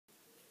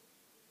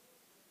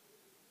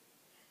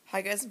Hi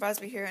guys, I'm about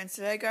to be here, and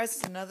today guys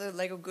is another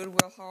Lego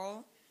Goodwill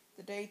haul.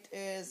 The date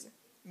is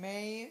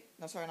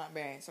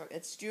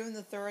it's June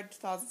the 3rd,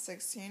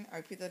 2016. I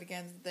repeat that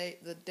again,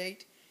 the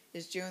date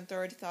is June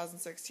 3rd,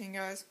 2016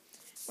 guys.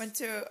 Went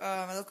to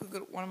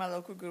one of my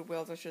local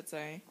Goodwills, I should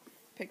say.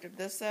 Picked up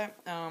this set.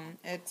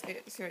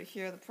 It's right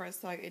here, the price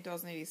tag,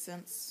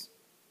 $8.80.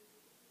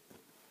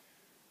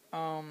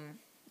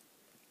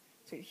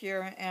 So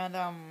here, and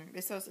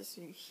it says this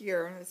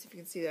here, let's see if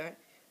you can see that.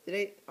 The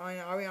date,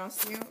 I'll be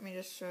honest with you, let me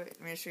just show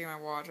you my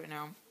watch right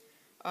now.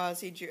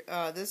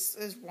 This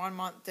is 1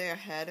 month day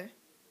ahead,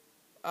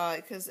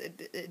 because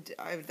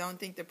I don't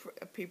think the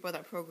people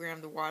that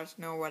programmed the watch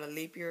know what a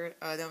leap year,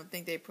 I don't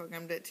think they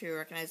programmed it to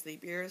recognize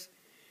leap years.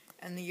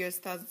 And the year is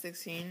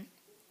 2016, and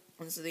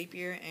it's a leap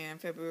year, and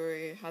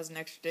February has an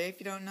extra day if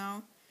you don't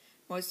know.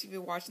 Most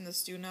people watching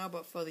this do know,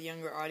 but for the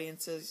younger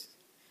audiences,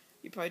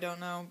 you probably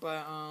don't know,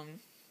 but,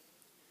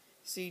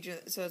 so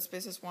it's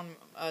basically 1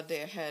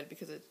 day ahead,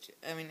 because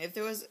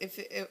if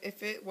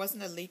it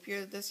wasn't a leap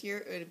year this year,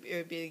 it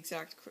would be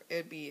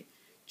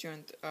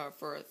June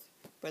 4th,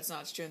 but it's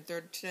not. It's June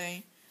 3rd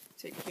today.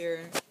 So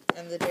here,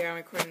 and the day I'm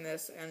recording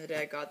this, and the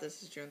day I got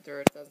this is June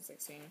 3rd,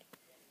 2016.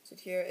 So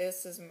here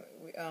is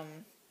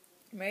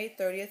May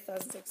 30th,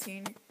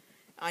 2016.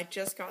 I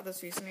just got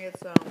this recently.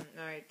 It's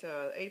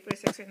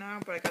 8:46 right now,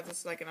 but I got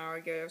this like an hour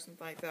ago or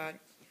something like that.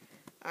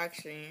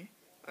 Actually.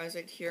 I was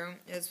right here.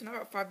 It's been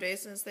about 5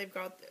 days since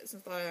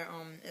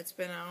it's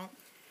been out.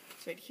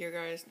 It's right here,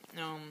 guys.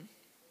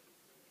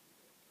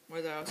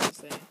 What else to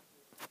say?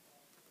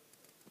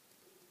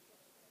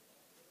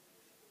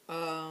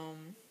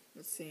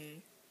 Let's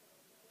see.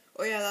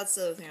 Oh yeah, that's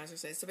the other thing I was gonna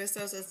say. So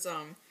basically, I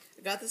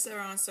got this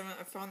around 7.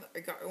 I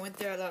went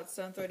there at about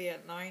 7:30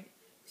 at night,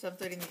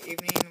 7:30 in the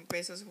evening.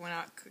 Basically,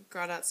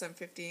 got out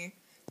 7:50.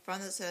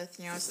 Found this and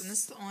this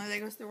is the only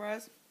Legos there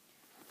was.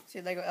 See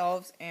Lego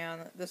Elves,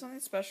 and there's something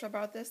special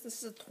about this.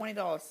 This is a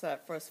 $20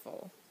 set, first of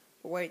all.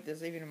 But wait,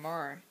 there's even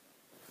more.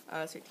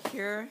 So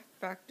here,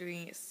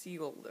 factory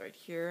seal right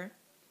here.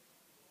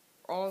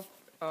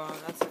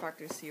 That's a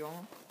factory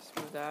seal. Just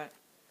do that.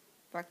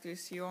 Factory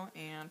seal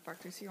and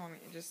factory seal.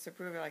 Just to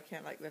prove it, I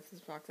can't lift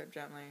this box up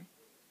gently.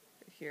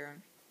 Right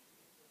here.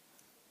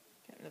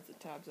 Can't lift the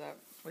tabs up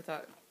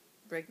without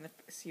breaking the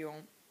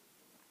seal.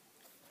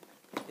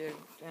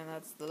 And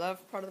that's the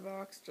left part of the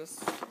box.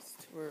 Just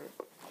for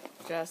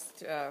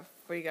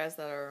you guys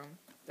that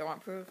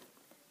want proof.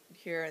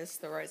 Here, this is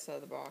the right side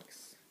of the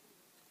box,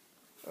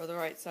 or the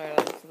right side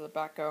of the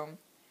back.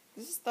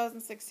 This is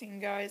 2016,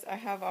 guys. I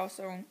have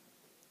also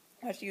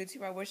watched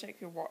YouTube. I wish I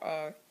could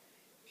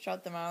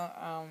shout them out.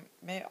 I'll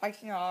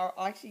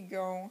actually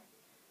go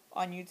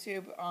on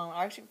YouTube.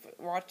 I actually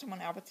watch them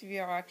on Apple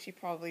TV. I'll actually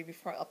probably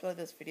before I upload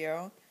this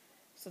video,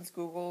 since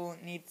Google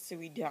needs to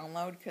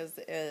re-download because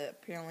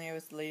apparently it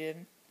was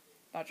deleted.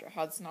 Not sure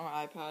how it's not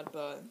my iPad,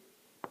 but.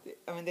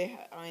 Basically,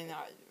 I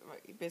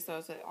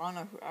don't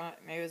know.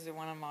 Maybe it was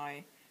one of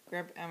my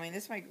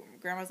this is my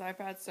grandma's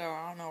iPad, so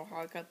I don't know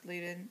how it got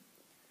deleted.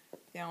 To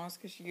be honest,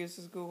 because she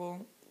uses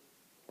Google,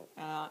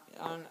 and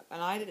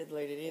I didn't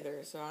delete it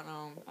either. So I don't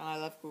know. And I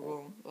left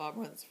Google a lot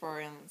more than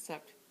Safari, I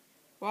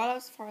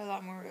love Safari a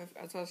lot more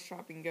as far as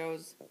shopping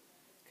goes,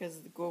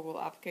 because the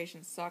Google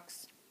application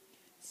sucks.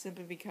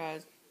 Simply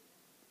because,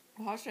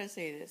 how should I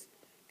say this?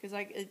 Because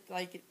I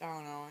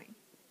don't know.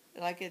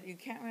 You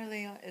can't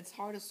really, it's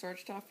hard to search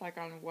stuff,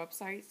 on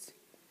websites,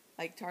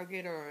 like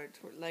Target or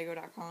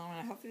Lego.com,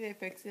 and hopefully they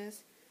fix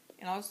this.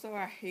 And also,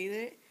 I hate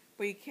it,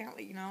 but you can't,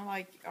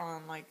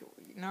 on,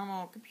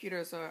 normal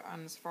computers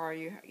on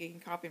Safari, you can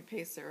copy and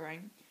paste it,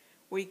 right?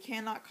 Well, you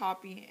cannot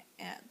copy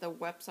the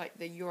website,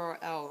 the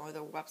URL, or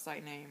the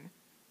website name,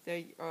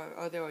 the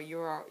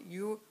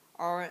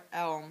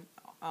URL,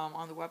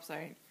 on the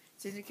website.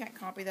 Since you can't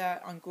copy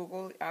that on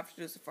Google, you have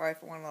to do Safari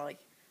if you want to,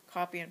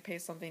 copy and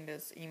paste something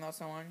to email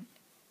someone,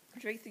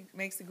 which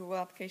makes the Google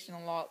application a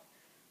lot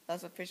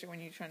less efficient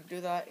when you're trying to do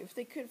that. If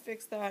they could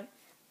fix that,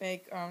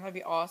 that'd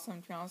be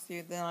awesome. To be honest with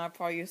you, then I'd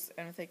probably use,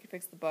 and if they could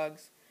fix the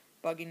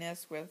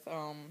bugginess with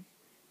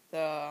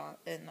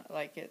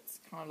it's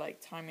kind of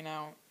timing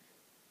out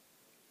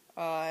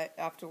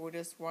after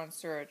just one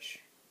search.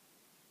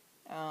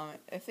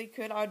 If they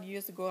could, I'd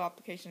use the Google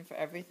application for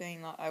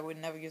everything. I would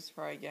never use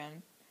Safari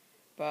again.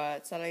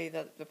 But sadly,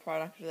 the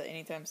product is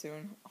anytime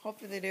soon.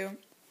 Hopefully they do.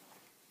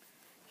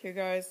 Here,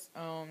 guys,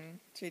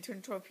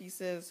 212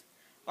 pieces.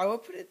 I will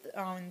put it,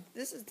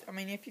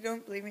 if you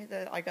don't believe me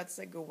that I got this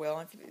at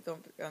Goodwill, if you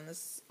don't, this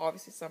is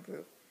obviously some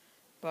proof,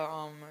 but,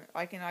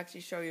 I can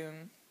actually show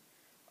you,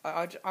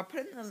 I'll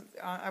put it in the,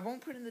 I won't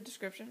put it in the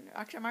description.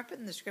 Actually, I might put it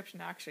in the description,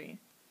 actually.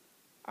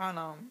 I don't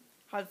know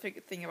how to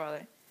think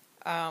about it.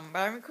 But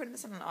I'm recording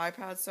this on an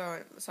iPad,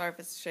 so sorry if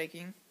it's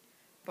shaking.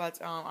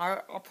 But,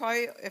 I'll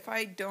probably, if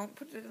I don't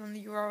put it in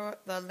the URL,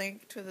 the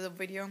link to the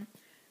video,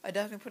 I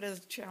definitely put it as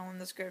a channel in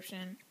the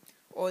description,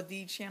 or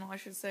the channel, I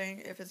should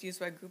say, if it's used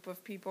by a group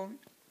of people.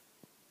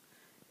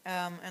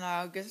 And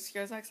I'll get to see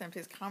you guys next time.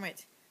 Please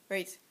comment,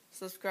 rate,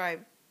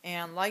 subscribe,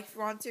 and like if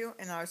you want to,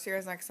 and I'll see you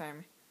guys next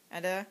time.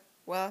 And,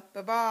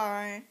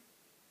 bye-bye!